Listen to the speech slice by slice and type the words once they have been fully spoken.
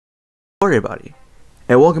Hello everybody,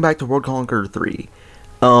 and welcome back to World Conqueror 3.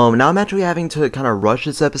 Now I'm actually having to kind of rush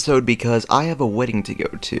this episode because I have a wedding to go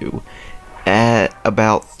to at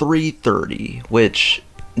about 3:30, which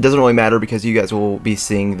doesn't really matter because you guys will be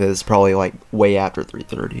seeing this probably like way after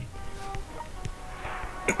 3:30.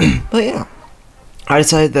 But yeah, I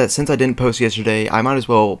decided that since I didn't post yesterday, I might as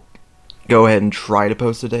well go ahead and try to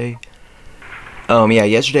post today. Yeah,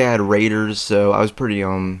 yesterday I had Raiders, so I was pretty,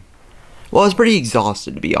 well, I was pretty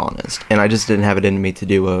exhausted, to be honest, and I just didn't have it in me to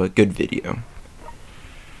do a good video.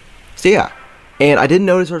 So yeah, and I did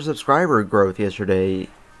notice our subscriber growth yesterday.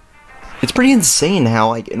 It's pretty insane how,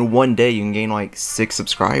 like, in one day you can gain, like, 6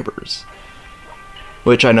 subscribers.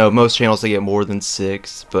 Which I know most channels, they get more than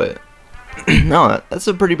 6, but no, that's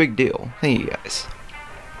a pretty big deal. Thank you guys.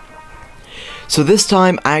 So this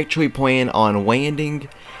time, I actually plan on landing.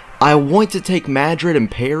 I want to take Madrid and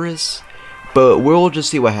Paris, but we'll just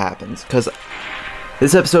see what happens, because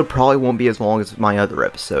this episode probably won't be as long as my other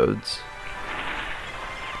episodes.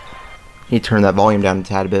 You turn that volume down a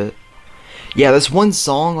tad bit. Yeah, this one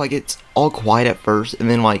song, like, it's all quiet at first, and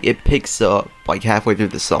then, like, it picks up, like, halfway through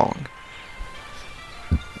the song.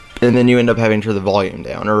 And then you end up having to turn the volume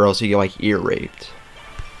down, or else you get, like, ear raped.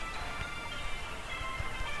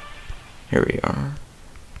 Here we are.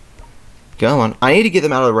 Come on. I need to get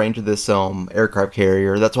them out of the range of this, aircraft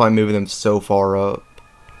carrier. That's why I'm moving them so far up.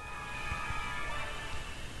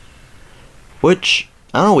 Which,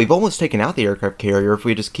 I don't know, we've almost taken out the aircraft carrier if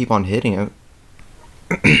we just keep on hitting it.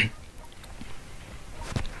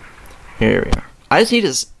 Here we are. I just need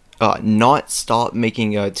to not stop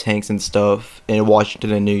making tanks and stuff in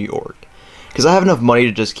Washington and New York. Because I have enough money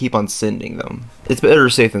to just keep on sending them. It's better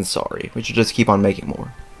safe than sorry. We should just keep on making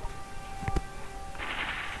more.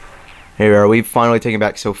 Here we are. We've finally taken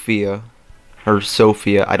back Sofia. Or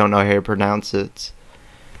Sophia. I don't know how you pronounce it.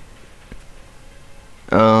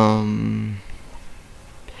 We'll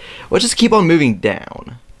just keep on moving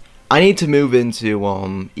down. I need to move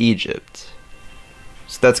into Egypt.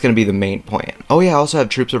 So that's going to be the main plan. Oh yeah, I also have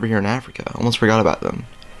troops over here in Africa. Almost forgot about them.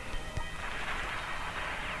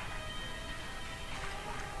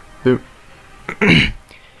 Boop.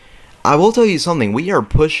 I will tell you something. We are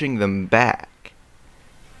pushing them back.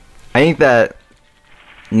 I think that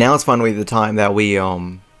now it's finally the time that we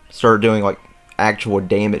start doing like actual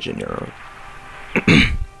damage in Europe.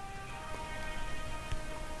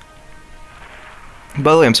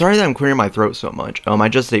 By the way, I'm sorry that I'm clearing my throat so much. I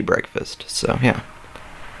just ate breakfast, so yeah.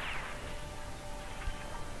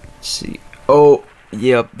 Let's see. Oh,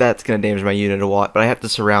 yep, that's gonna damage my unit a lot, but I have to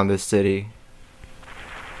surround this city.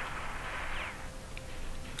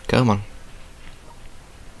 Come on.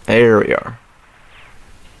 There we are.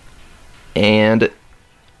 And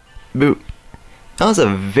boop. That was a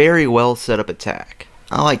very well set up attack.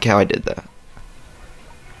 I like how I did that.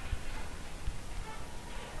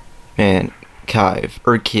 Man, Kiev,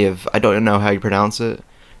 I don't know how you pronounce it,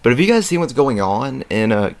 but have you guys seen what's going on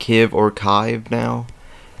in Kiev or Kiev now?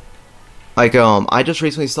 Like, I just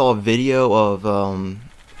recently saw a video of,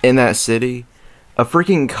 in that city, a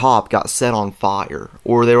freaking cop got set on fire,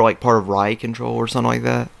 or they were like part of riot control or something like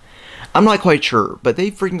that. I'm not quite sure, but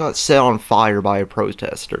they freaking got set on fire by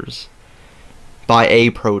protesters.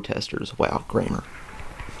 Wow, grammar.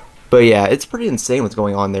 But yeah, it's pretty insane what's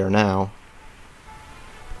going on there now.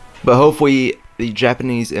 But hopefully, the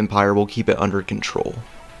Japanese Empire will keep it under control.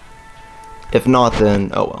 If not,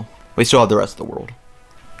 then, oh well. We still have the rest of the world.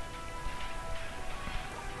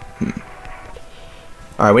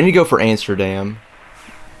 Alright, we need to go for Amsterdam.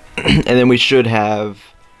 And then we should have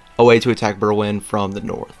a way to attack Berlin from the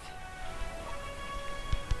north.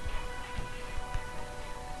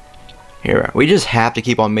 Here, we just have to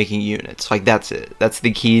keep on making units. Like, that's it. That's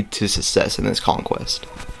the key to success in this conquest.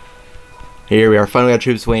 Here we are. Finally got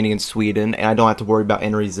troops landing in Sweden, and I don't have to worry about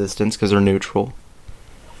any resistance because they're neutral.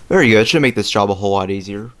 Very good. Should make this job a whole lot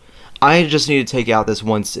easier. I just need to take out this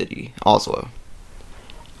one city, Oslo.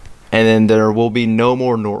 And then there will be no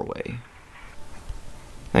more Norway.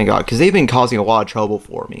 Thank God, because they've been causing a lot of trouble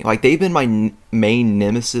for me. Like, they've been my main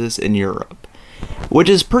nemesis in Europe. Which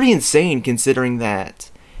is pretty insane considering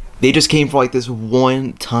that they just came from, like, this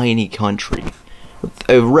one tiny country. With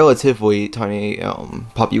a relatively tiny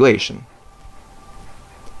population.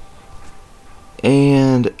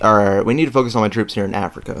 And, alright, we need to focus on my troops here in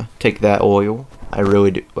Africa. Take that oil. I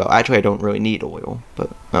really do. Well, actually, I don't really need oil,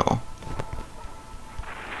 but, oh.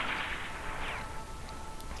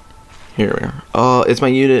 Here we are. Is my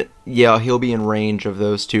unit? Yeah, he'll be in range of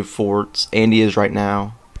those 2 forts. And he is right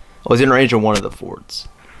now. Well, he's in range of one of the forts.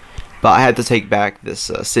 But I had to take back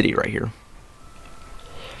this city right here.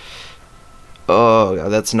 Oh, yeah,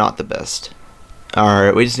 that's not the best.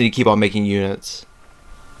 Alright, we just need to keep on making units.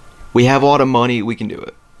 We have a lot of money, we can do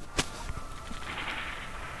it.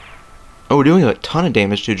 Oh, we're doing a ton of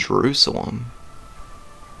damage to Jerusalem.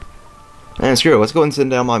 Man, screw it, let's go and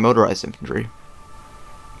send down my motorized infantry.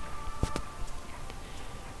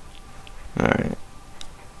 Alright.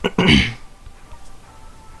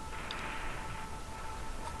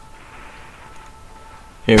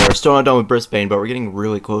 Here, we're still not done with Brisbane, but we're getting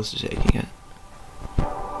really close to taking it.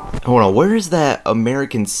 Hold on, where is that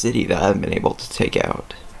American city that I haven't been able to take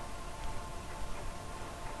out?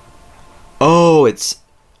 Oh, it's...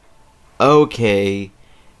 Okay.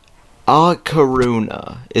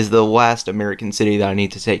 Coruna is the last American city that I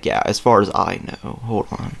need to take out, as far as I know. Hold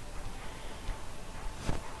on.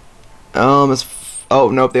 Oh,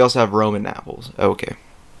 nope, they also have Rome and Naples. Okay.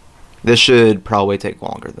 This should probably take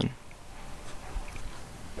longer then.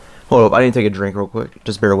 Hold up, I need to take a drink real quick.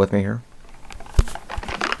 Just bear with me here.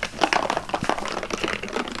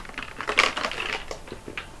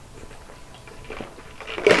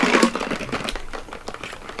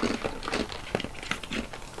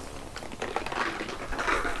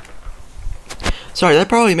 Sorry, that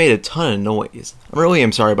probably made a ton of noise. I really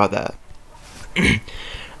am sorry about that.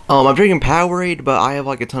 I'm drinking Powerade, but I have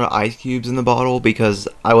like a ton of ice cubes in the bottle because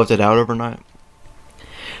I left it out overnight.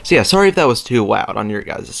 So yeah, sorry if that was too loud on your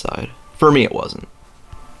guys' side. For me, it wasn't.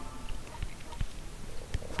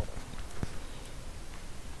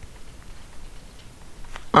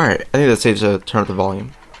 Alright, I think that's safe to turn up the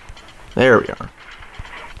volume. There we are.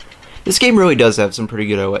 This game really does have some pretty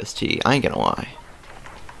good OST, I ain't gonna lie.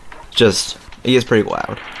 Just, it gets pretty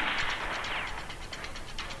loud.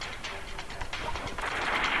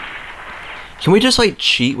 Can we just like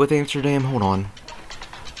cheat with Amsterdam? Hold on.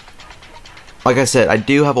 Like I said, I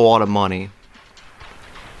do have a lot of money,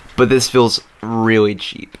 but this feels really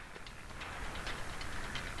cheap.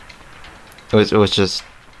 It was just...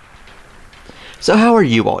 So how are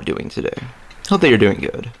you all doing today? Hope that you're doing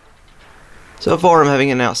good. So far I'm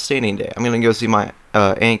having an outstanding day. I'm gonna go see my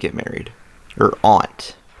aunt get married. Or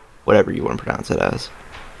aunt. Whatever you want to pronounce it as.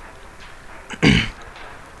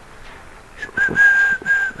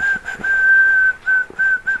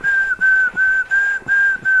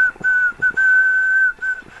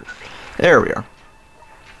 There we are.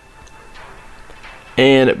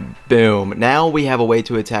 And boom. Now we have a way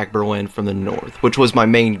to attack Berlin from the north, which was my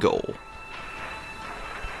main goal.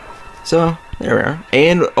 So, there we are.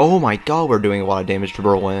 And, oh my god, we're doing a lot of damage to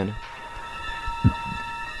Berlin.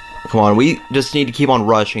 Come on, we just need to keep on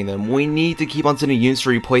rushing them. We need to keep on sending units to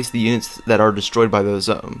replace the units that are destroyed by those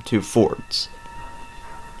two forts.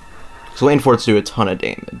 So land forts do a ton of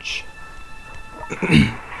damage.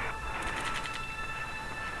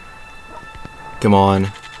 Come on.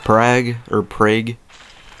 Prague? Or Prague?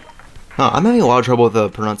 Huh, I'm having a lot of trouble with the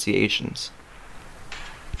pronunciations.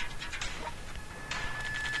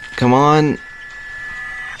 Come on.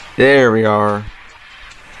 There we are.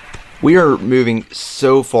 We are moving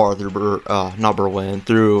so far through, not Berlin,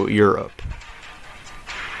 through Europe.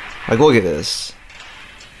 Like, look at this.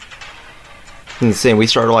 It's insane. We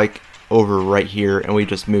started, like, over right here, and we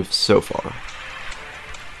just moved so far.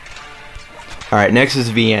 Alright, next is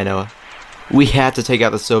Vienna. We have to take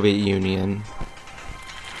out the Soviet Union.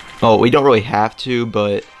 Oh, we don't really have to,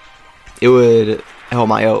 but it would help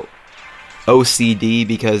my OCD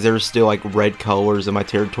because there's still, like, red colors in my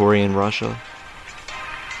territory in Russia.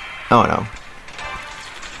 Oh no.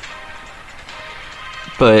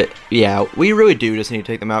 But yeah, we really do just need to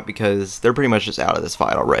take them out because they're pretty much just out of this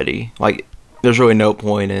fight already. Like, there's really no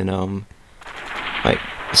point in like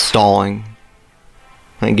stalling.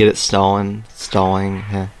 I can get it stalling.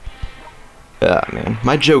 Yeah. Man,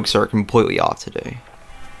 my jokes are completely off today.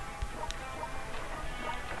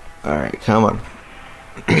 Alright, come on.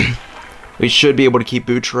 We should be able to keep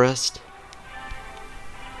Bucharest.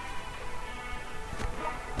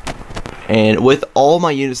 And with all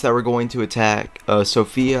my units that were going to attack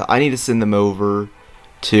Sofia, I need to send them over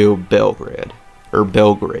to Belgrade. Or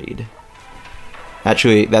Belgrade.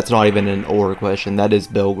 Actually, that's not even an or question. That is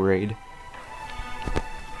Belgrade.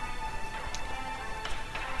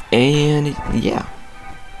 And, yeah.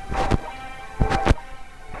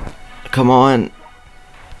 Come on.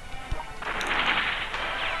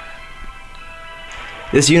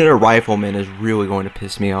 This unit of riflemen is really going to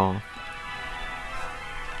piss me off.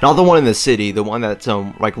 Not the one in the city, the one that's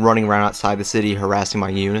like running around outside the city harassing my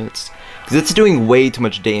units. Because it's doing way too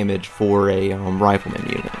much damage for a rifleman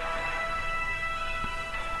unit.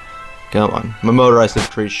 Come on. My motorized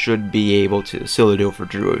infantry should be able to seal the deal for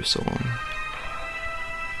Jerusalem.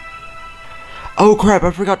 Oh crap, I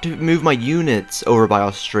forgot to move my units over by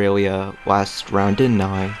Australia last round, didn't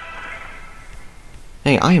I?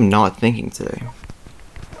 Hey, I am not thinking today.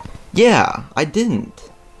 Yeah, I didn't.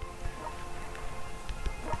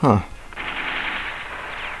 Huh.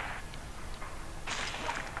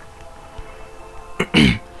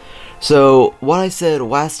 So, what I said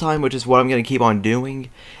last time, which is what I'm going to keep on doing,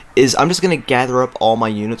 is I'm just going to gather up all my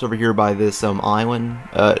units over here by this island,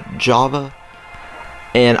 Java,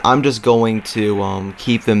 and I'm just going to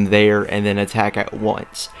keep them there and then attack at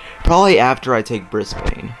once. Probably after I take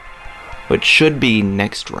Brisbane, which should be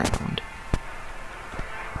next round.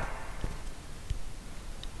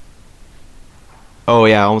 Oh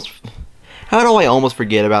yeah, how do I almost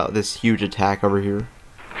forget about this huge attack over here?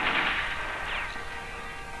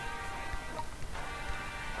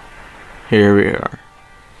 Here we are.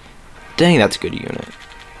 Dang, that's a good unit.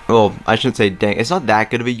 Well, I shouldn't say dang. It's not that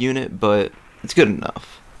good of a unit, but it's good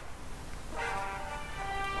enough.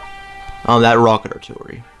 That rocket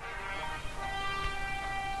artillery.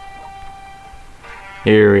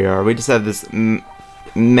 Here we are. We just have this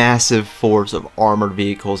massive force of armored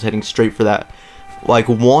vehicles heading straight for that, like,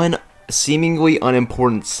 one seemingly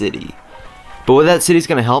unimportant city. But what that city's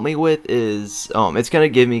gonna help me with is, it's gonna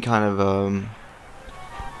give me kind of,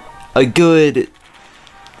 a good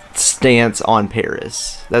stance on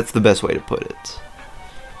Paris. That's the best way to put it.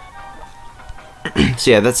 So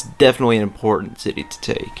yeah, that's definitely an important city to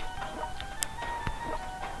take.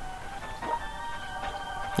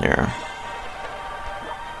 There.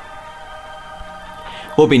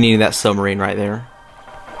 We'll be needing that submarine right there,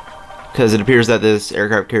 because it appears that this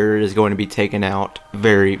aircraft carrier is going to be taken out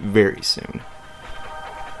very, very soon.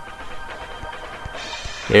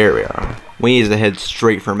 There we are. We need to head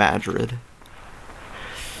straight for Madrid,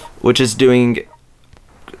 which is doing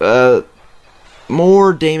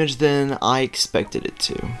more damage than I expected it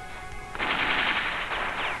to.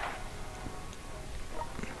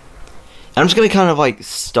 I'm just gonna kind of like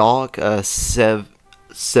stalk Sevilla,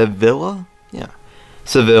 yeah,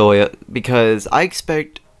 Sevilla, because I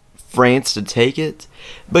expect France to take it,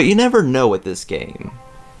 but you never know with this game.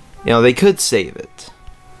 You know, they could save it.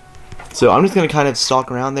 So I'm just going to kind of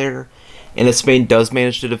stalk around there, and if Spain does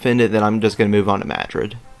manage to defend it, then I'm just going to move on to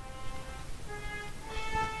Madrid.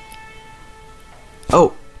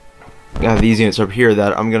 Oh, I have these units up here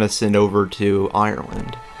that I'm going to send over to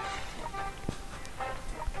Ireland.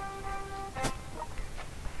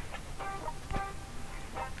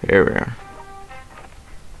 There we are.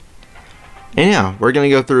 And yeah, we're going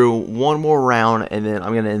to go through one more round, and then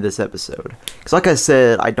I'm going to end this episode. Because like I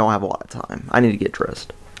said, I don't have a lot of time. I need to get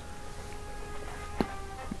dressed.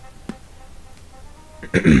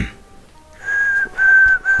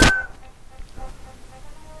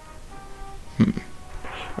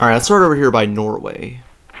 Alright, let's start over here by Norway.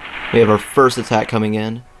 We have our first attack coming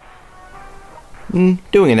in.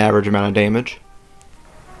 Doing an average amount of damage.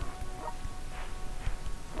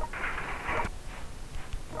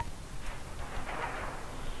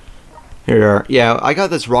 Here we are. Yeah, I got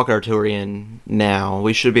this rocket artillery in now.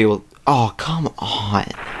 We should be able... Oh, come on.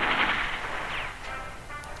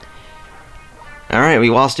 Alright, we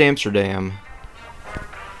lost Amsterdam.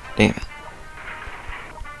 Damn it.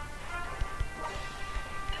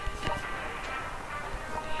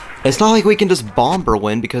 It's not like we can just bomb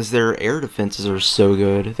Berlin because their air defenses are so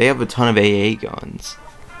good. They have a ton of AA guns.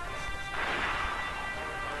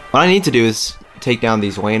 What I need to do is take down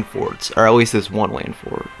these land forts, or at least this one land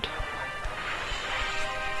fort.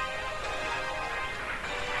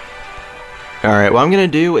 Alright, what I'm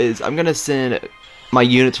going to do is I'm going to send my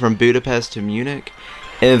units from Budapest to Munich,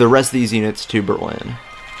 and the rest of these units to Berlin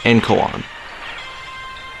and Cologne.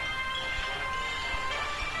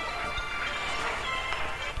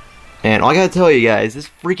 And I gotta tell you guys, this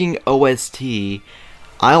freaking OST,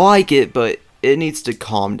 I like it, but it needs to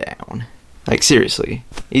calm down. Like, seriously.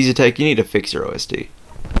 Easy Tech, you need to fix your OST.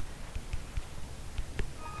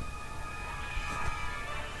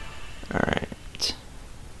 Alright.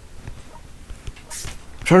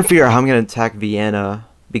 I'm trying to figure out how I'm gonna attack Vienna,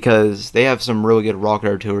 because they have some really good rocket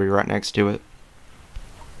artillery right next to it.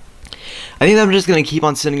 I think I'm just gonna keep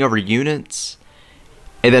on sending over units,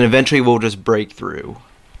 and then eventually we'll just break through.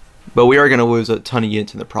 But we are going to lose a ton of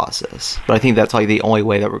units in the process. But I think that's like the only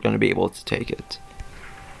way that we're going to be able to take it.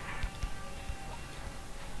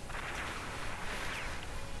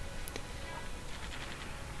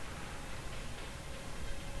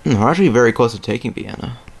 We're actually very close to taking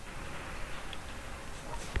Vienna.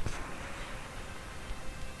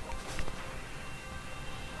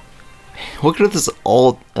 Look at this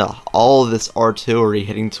all this artillery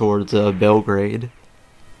heading towards Belgrade.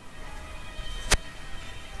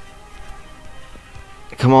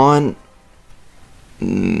 Come on.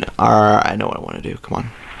 Alright, I know what I want to do. Come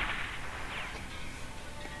on.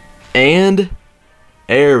 And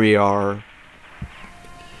there we are.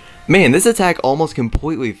 Man, this attack almost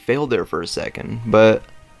completely failed there for a second, but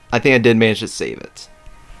I think I did manage to save it.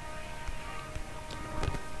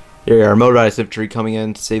 Here we are, motorized infantry coming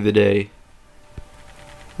in to save the day.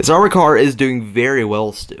 This armored car is doing very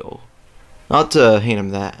well still. Not to hand him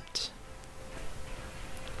that.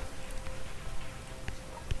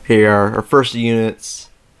 Here are our first units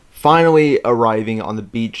finally arriving on the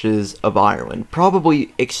beaches of Ireland.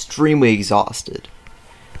 Probably extremely exhausted.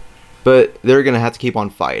 But they're going to have to keep on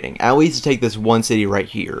fighting. At least to take this one city right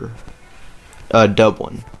here.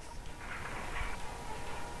 Dublin.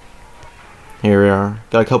 Here we are.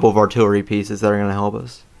 Got a couple of artillery pieces that are going to help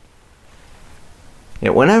us. Yeah,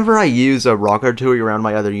 whenever I use a rock artillery around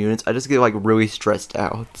my other units, I just get like really stressed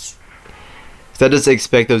out. So I just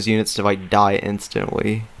expect those units to like die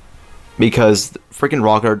instantly. Because freaking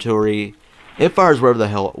rock artillery, it fires wherever the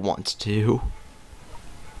hell it wants to.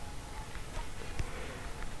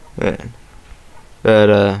 Man.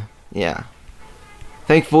 But, yeah.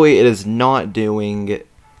 Thankfully, it is not doing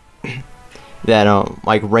that,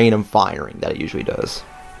 like, random firing that it usually does.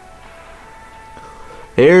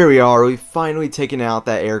 There we are. We've finally taken out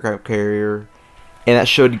that aircraft carrier. And that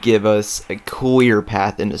should give us a clear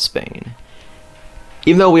path into Spain.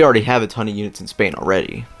 Even though we already have a ton of units in Spain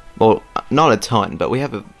already. Well, not a ton, but we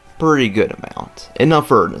have a pretty good amount. Enough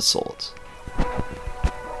for an assault.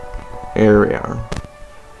 There we are.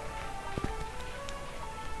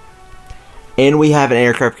 And we have an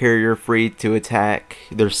aircraft carrier free to attack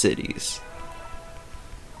their cities.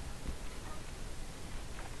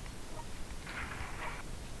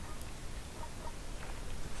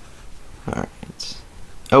 Alright.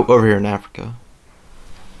 Oh, over here in Africa.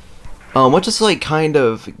 We'll just like kind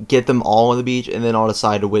of get them all on the beach and then I'll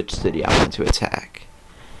decide which city I want to attack.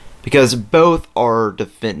 Because both are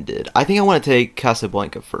defended. I think I want to take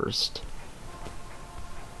Casablanca first.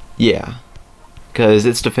 Yeah. Because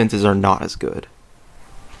its defenses are not as good.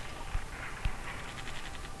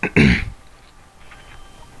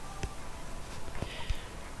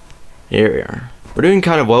 Here we are. We're doing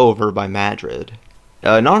kind of well over by Madrid.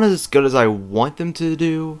 Not as good as I want them to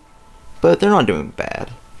do, but they're not doing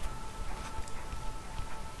bad.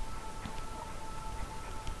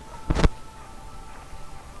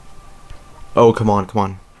 Oh, come on, come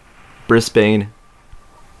on. Brisbane.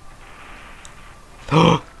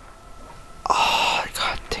 Oh,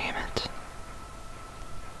 god damn it.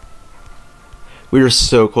 We are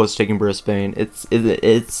so close to taking Brisbane. It's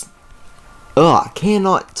ugh, I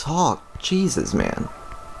cannot talk. Jesus, man.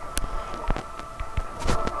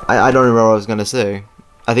 I don't remember what I was gonna say.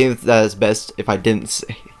 I think that is best if I didn't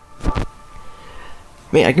say.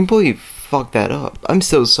 Man, I completely fucked that up. I'm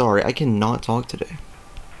so sorry. I cannot talk today.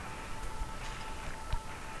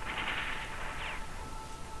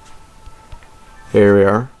 Here we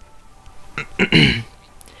are.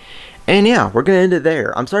 And yeah, we're gonna end it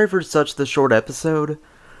there. I'm sorry for such the short episode,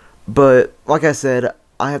 but like I said,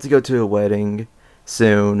 I have to go to a wedding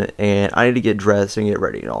soon, and I need to get dressed and get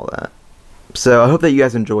ready and all that. So I hope that you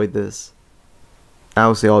guys enjoyed this. I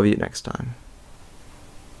will see all of you next time.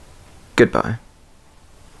 Goodbye.